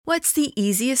What's the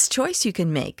easiest choice you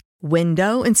can make?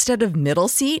 Window instead of middle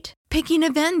seat? Picking a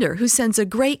vendor who sends a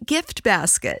great gift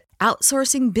basket?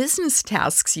 Outsourcing business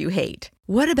tasks you hate?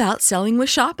 What about selling with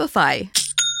Shopify?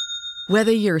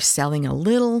 Whether you're selling a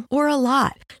little or a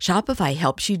lot, Shopify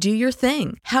helps you do your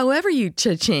thing, however you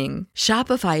cha-ching.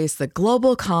 Shopify is the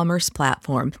global commerce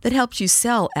platform that helps you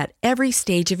sell at every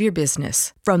stage of your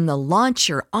business. From the launch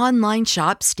your online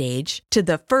shop stage to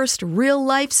the first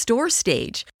real-life store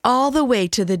stage, all the way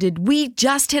to the did we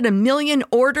just hit a million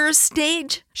orders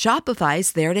stage.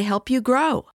 Shopify's there to help you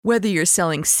grow. Whether you're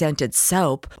selling scented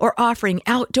soap or offering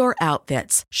outdoor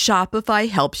outfits, Shopify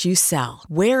helps you sell.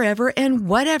 Wherever and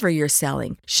whatever you're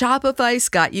selling, Shopify's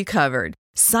got you covered.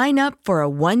 Sign up for a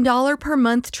 $1 per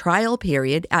month trial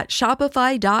period at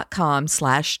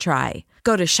shopify.com/try.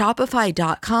 Go to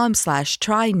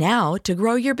shopify.com/try now to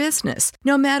grow your business,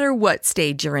 no matter what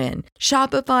stage you're in.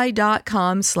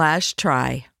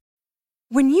 Shopify.com/try.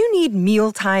 When you need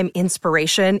mealtime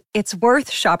inspiration, it's worth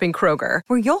shopping Kroger,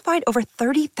 where you'll find over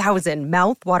 30,000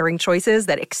 mouth-watering choices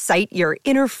that excite your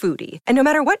inner foodie. And no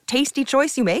matter what tasty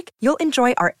choice you make, you'll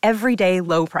enjoy our everyday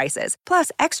low prices, plus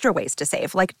extra ways to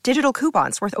save, like digital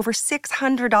coupons worth over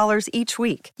 $600 each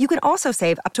week. You can also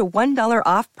save up to $1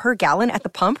 off per gallon at the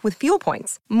pump with fuel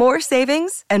points. More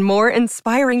savings and more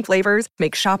inspiring flavors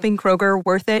make shopping Kroger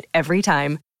worth it every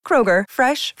time. Kroger,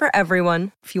 fresh for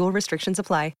everyone. Fuel restrictions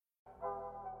apply.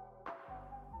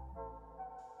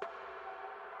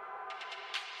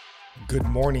 Good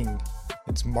morning.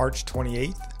 It's March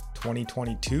 28th,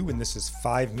 2022, and this is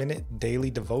 5-Minute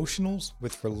Daily Devotionals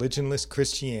with Religionless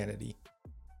Christianity.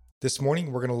 This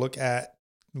morning, we're going to look at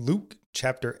Luke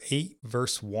chapter 8,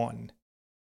 verse 1.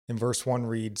 And verse 1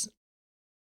 reads,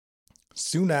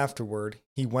 "Soon afterward,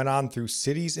 he went on through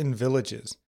cities and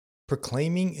villages,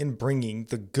 proclaiming and bringing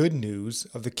the good news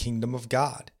of the kingdom of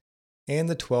God, and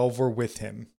the 12 were with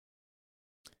him."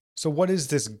 So what is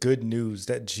this good news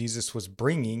that Jesus was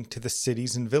bringing to the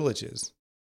cities and villages?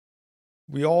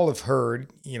 We all have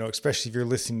heard, especially if you're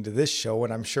listening to this show,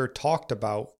 and I'm sure talked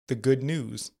about the good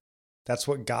news. That's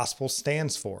what gospel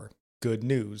stands for, good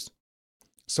news.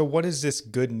 So what is this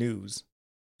good news?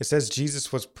 It says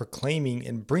Jesus was proclaiming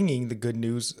and bringing the good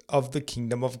news of the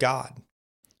kingdom of God.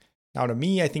 Now to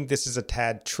me, I think this is a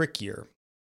tad trickier.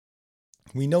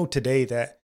 We know today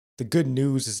that the good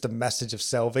news is the message of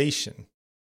salvation.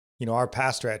 Our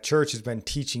pastor at church has been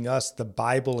teaching us the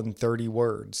Bible in 30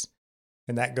 words.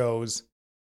 And that goes,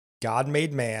 God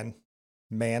made man,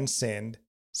 man sinned,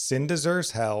 sin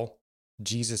deserves hell,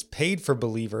 Jesus paid for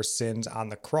believers' sins on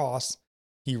the cross,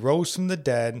 he rose from the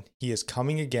dead, he is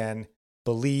coming again,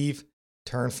 believe,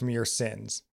 turn from your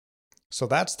sins. So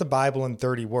that's the Bible in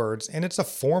 30 words, and it's a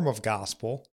form of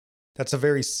gospel. That's a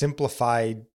very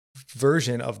simplified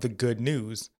version of the good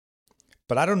news.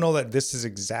 But I don't know that this is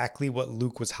exactly what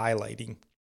Luke was highlighting.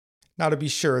 Now, to be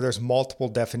sure, there's multiple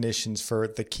definitions for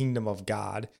the kingdom of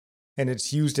God, and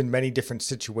it's used in many different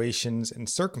situations and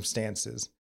circumstances.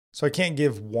 So I can't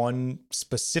give one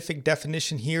specific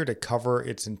definition here to cover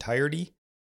its entirety.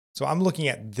 So I'm looking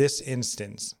at this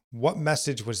instance. What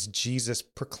message was Jesus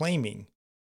proclaiming?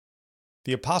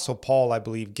 The Apostle Paul, I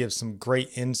believe, gives some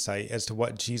great insight as to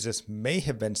what Jesus may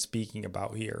have been speaking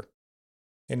about here.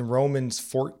 In Romans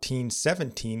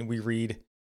 14:17, we read,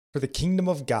 "For the kingdom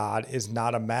of God is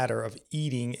not a matter of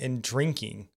eating and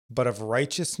drinking, but of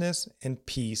righteousness and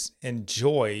peace and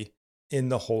joy in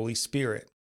the Holy Spirit."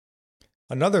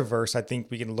 Another verse I think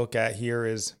we can look at here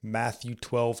is Matthew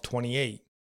 12:28.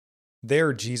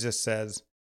 There Jesus says,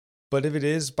 "But if it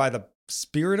is by the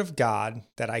Spirit of God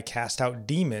that I cast out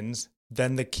demons,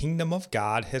 then the kingdom of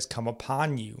God has come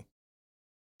upon you."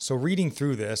 So reading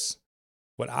through this,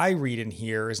 what I read in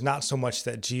here is not so much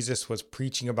that Jesus was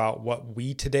preaching about what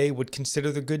we today would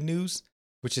consider the good news,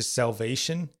 which is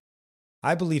salvation.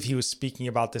 I believe he was speaking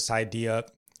about this idea,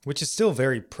 which is still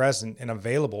very present and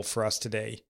available for us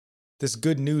today. This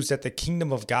good news that the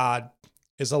kingdom of God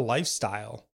is a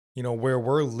lifestyle, where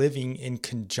we're living in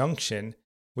conjunction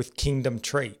with kingdom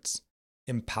traits,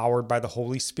 empowered by the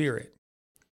Holy Spirit.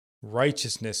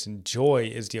 Righteousness and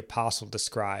joy, as the apostle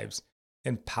describes,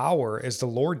 and power, as the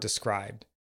Lord described.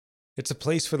 It's a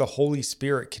place where the Holy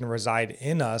Spirit can reside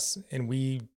in us, and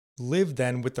we live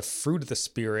then with the fruit of the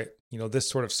Spirit, this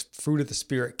sort of fruit of the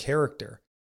Spirit character.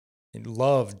 And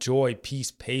love, joy,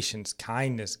 peace, patience,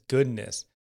 kindness, goodness,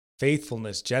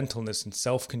 faithfulness, gentleness, and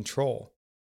self-control.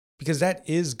 Because that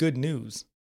is good news.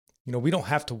 We don't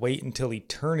have to wait until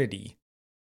eternity.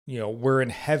 We're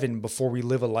in heaven before we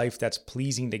live a life that's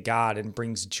pleasing to God and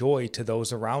brings joy to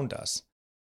those around us.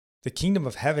 The kingdom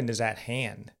of heaven is at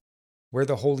hand. Where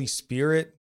the Holy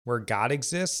Spirit, where God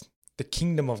exists, the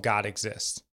kingdom of God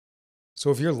exists. So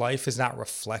if your life is not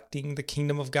reflecting the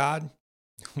kingdom of God,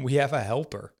 we have a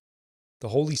helper. The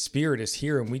Holy Spirit is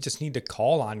here, and we just need to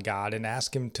call on God and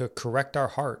ask Him to correct our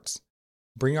hearts,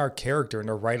 bring our character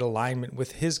into right alignment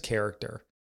with His character.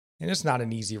 And it's not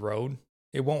an easy road.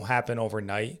 It won't happen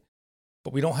overnight,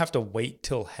 but we don't have to wait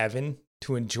till heaven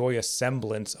to enjoy a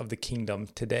semblance of the kingdom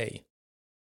today.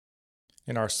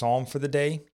 And our psalm for the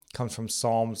day comes from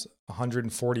Psalms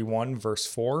 141, verse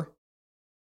 4.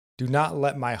 Do not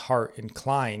let my heart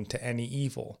incline to any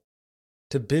evil,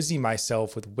 to busy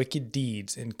myself with wicked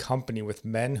deeds in company with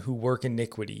men who work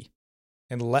iniquity,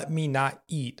 and let me not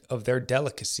eat of their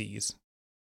delicacies.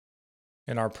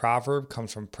 And our proverb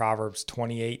comes from Proverbs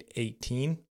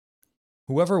 28:18.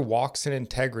 Whoever walks in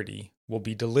integrity will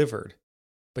be delivered,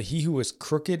 but he who is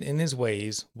crooked in his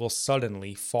ways will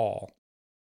suddenly fall.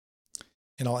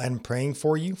 And I'll end praying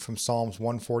for you from Psalms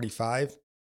 145.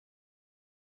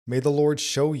 May the Lord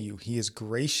show you He is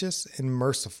gracious and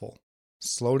merciful,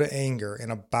 slow to anger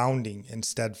and abounding in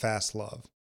steadfast love,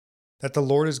 that the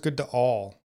Lord is good to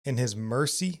all, and His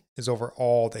mercy is over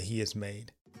all that He has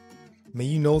made. May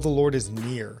you know the Lord is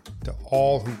near to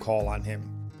all who call on Him,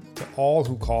 to all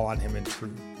who call on Him in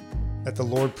truth, that the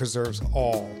Lord preserves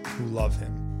all who love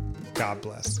Him. God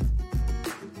bless.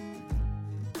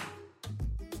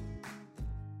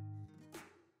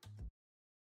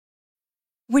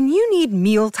 When you need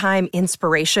mealtime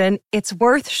inspiration, it's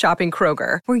worth shopping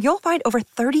Kroger, where you'll find over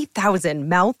 30,000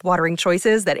 mouth-watering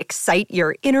choices that excite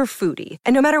your inner foodie.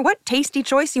 And no matter what tasty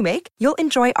choice you make, you'll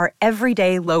enjoy our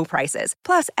everyday low prices,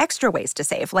 plus extra ways to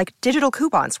save, like digital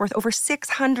coupons worth over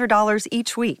 $600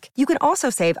 each week. You can also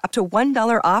save up to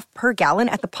 $1 off per gallon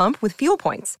at the pump with fuel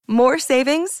points. More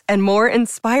savings and more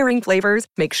inspiring flavors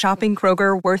make shopping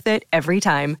Kroger worth it every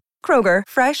time. Kroger,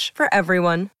 fresh for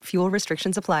everyone. Fuel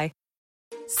restrictions apply.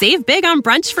 Save big on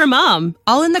brunch for mom,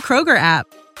 all in the Kroger app.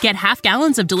 Get half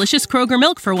gallons of delicious Kroger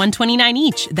milk for $1.29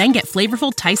 each. Then get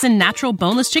flavorful Tyson natural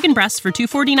boneless chicken breasts for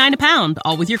 $2.49 a pound,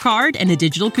 all with your card and a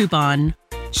digital coupon.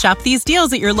 Shop these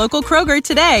deals at your local Kroger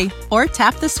today, or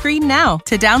tap the screen now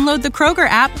to download the Kroger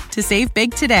app to save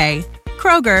big today.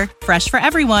 Kroger, fresh for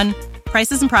everyone.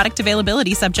 Prices and product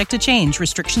availability subject to change.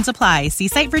 Restrictions apply. See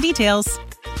site for details.